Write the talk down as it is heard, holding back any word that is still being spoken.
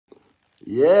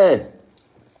Yeah.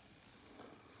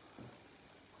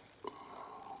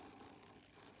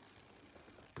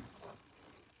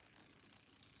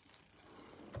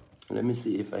 Let me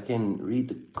see if I can read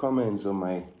the comments on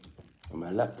my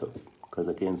laptop, because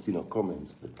I can't see no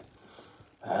comments. But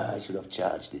I should have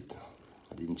charged it.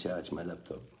 I didn't charge my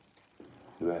laptop.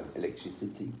 Do I have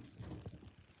electricity?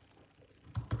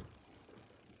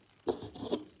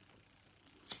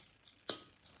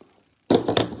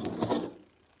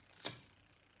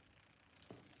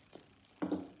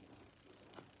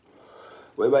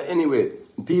 Well, but anyway,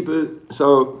 people,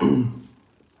 so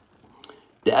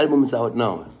the album is out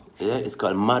now. Yeah, it's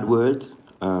called Mad World.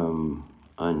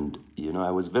 And, you know, I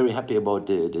was very happy about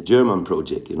the German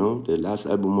project, you know. The last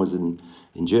album was in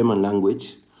German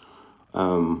language.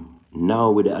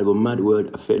 Now with the album Mad World,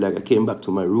 I felt like I came back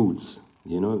to my roots.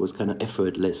 You know, it was kind of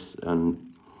effortless.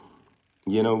 And,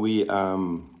 you know, we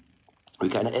kind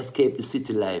of escaped the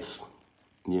city life.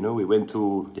 You know, we went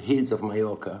to the hills of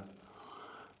Mallorca.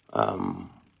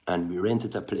 And we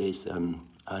rented a place, and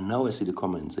now I see the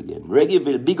comments again.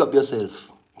 Reggaeville, big up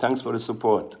yourself. Thanks for the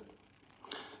support.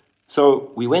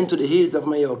 So we went to the hills of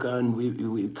Mallorca, and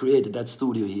we created that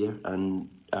studio here, and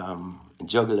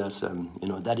Jugglerz, and, you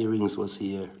know, Daddy Rings was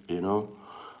here, you know.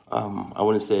 I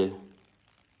want to say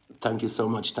thank you so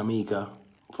much, Tamika,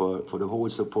 for the whole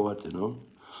support, you know.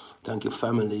 Thank you,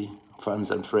 family,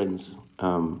 fans, and friends.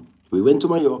 We went to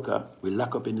Mallorca. We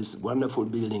locked up in this wonderful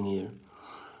building here.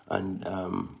 And,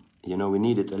 you know, we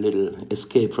needed a little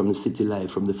escape from the city life,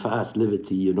 from the fast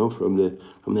liberty, you know, from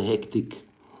the hectic.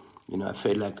 You know, I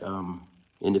felt like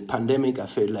in the pandemic, I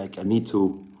felt like I need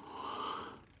to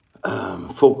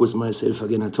focus myself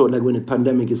again. I thought like when the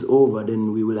pandemic is over,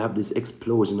 then we will have this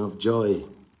explosion of joy,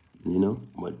 you know.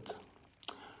 But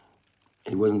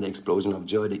it wasn't the explosion of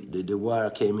joy. The war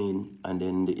came in, and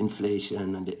then the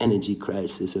inflation and the energy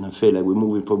crisis. And I felt like we're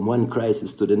moving from one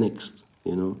crisis to the next,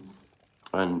 you know.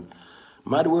 And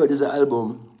Mad World is an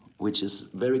album which is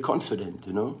very confident,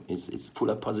 you know. It's full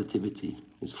of positivity.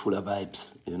 It's full of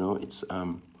vibes, you know. It's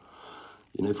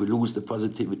you know, if we lose the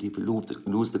positivity, if we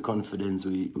lose the confidence,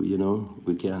 we you know,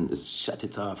 we can just shut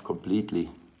it off completely.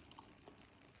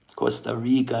 Costa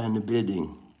Rica in the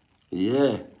building,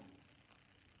 yeah.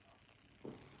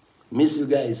 Miss you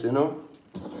guys, you know.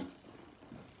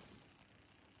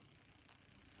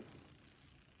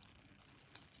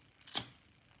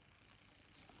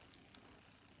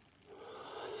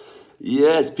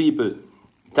 Yes, people.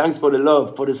 Thanks for the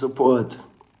love, for the support.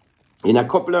 In a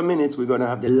couple of minutes, we're going to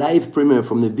have the live premiere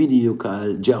from the video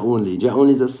called Jah Only. Jah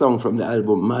Only is a song from the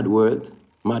album Mad World.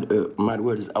 Mad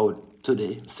World is out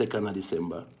today, 2nd of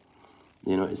December.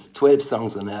 You know, it's 12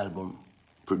 songs on the album,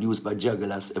 produced by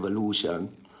Jugglerz,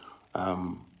 Evolution.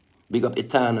 Big up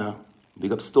Etana,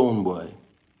 big up Stoneboy.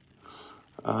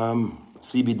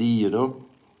 CBD, you know.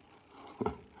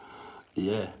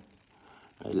 Yeah.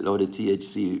 I load the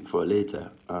THC for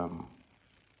later.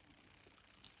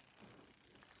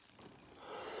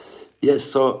 Yes,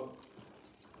 so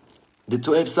the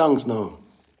 12 songs now,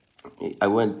 I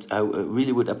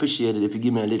really would appreciate it if you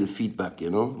give me a little feedback,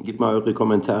 you know. Gib mal eure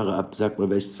Kommentare ab, sagt mal,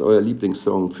 welches ist euer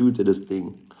Lieblingssong, fühlt ihr das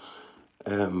Ding?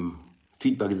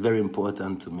 Feedback is very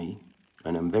important to me,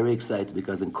 and I'm very excited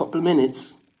because in a couple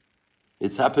minutes,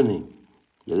 it's happening.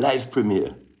 The live premiere.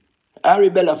 Harry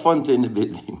Belafonte in the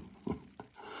building.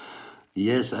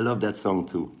 Yes, I love that song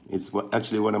too. It's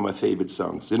actually one of my favorite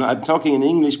songs. You know, I'm talking in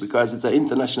English because it's an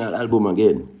international album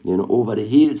again. You know, Over the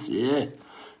Hills, yeah.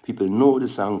 People know the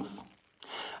songs.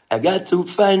 I got to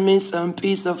find me some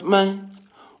peace of mind.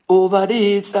 Over the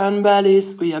hills and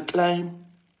valleys we are climb.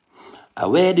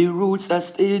 Where the roots are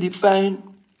still defined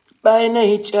by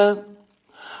nature.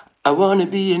 I wanna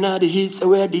be in the hills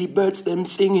where the birds them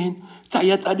singing.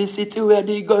 Tired of the city where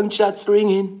the gunshots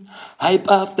ringing.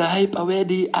 Hype after hype where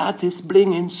the artists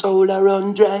blinging. Soul a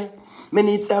run dry. Me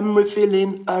need some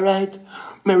refilling, alright.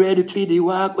 Me ready for the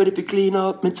walk, ready to clean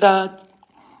up me thought.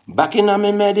 Back in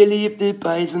me ready leave the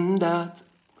poison dart.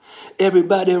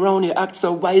 Everybody around you act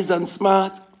so wise and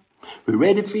smart. We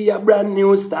ready for a brand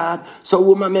new start. So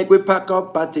woman make we pack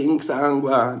up our things and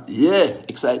go on. Yeah,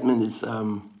 excitement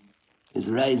is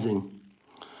rising.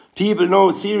 People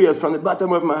know, serious, from the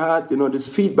bottom of my heart, you know, this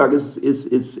feedback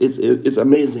is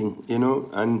amazing, you know,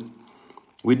 and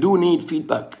we do need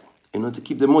feedback, you know, to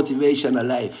keep the motivation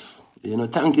alive. You know,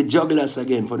 thank you, Jugglerz,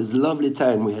 again, for this lovely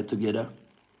time we had together.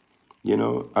 You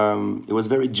know, it was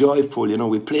very joyful, you know,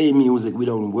 we play music, we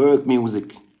don't work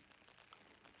music.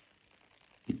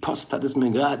 Die Post hat es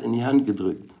mir gerade in die Hand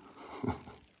gedrückt.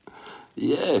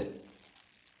 Yeah.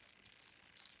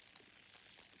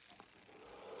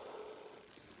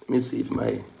 Let me see if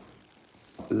my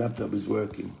The laptop is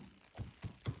working.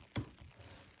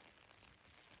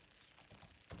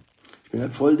 Ich bin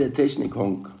halt voll der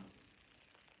Technik-Honk.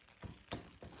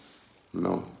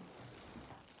 No.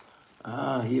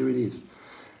 Ah, here it is.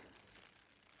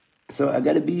 So I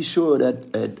gotta be sure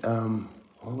that at,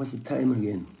 what was the time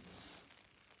again?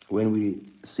 When we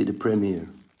see the premiere.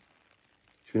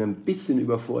 Ich bin ein bisschen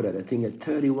überfordert, I think at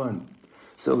 31.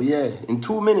 So yeah, in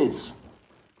 2 minutes,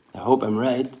 I hope I'm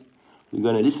right, we're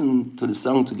gonna listen to the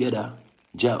song together,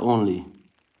 Jah Only.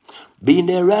 Been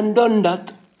there and done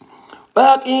that,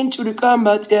 back into the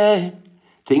combat, yeah.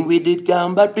 Think we did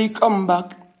come, but we come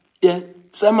back, yeah.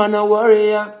 Some man a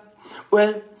warrior.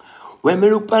 Well, when we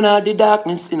look on all the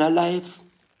darkness in our life,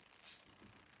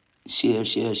 share,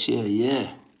 yeah.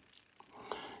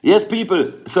 Yes,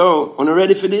 people, so, are you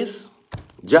ready for this?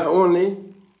 Jah Only,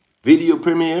 video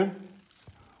premiere.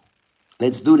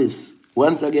 Let's do this.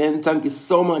 Once again, thank you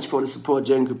so much for the support,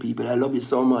 Jenker people. I love you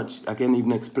so much. I can't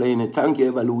even explain it. Thank you,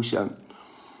 Evolution.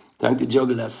 Thank you,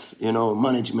 Jugglerz, you know,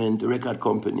 management, the record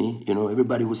company, you know,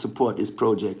 everybody who support this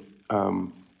project.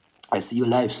 I see you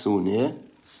live soon, yeah?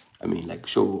 I mean, like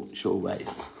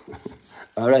show-wise.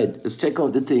 All right, let's check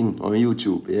out the thing on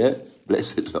YouTube, yeah?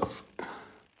 Blessed love.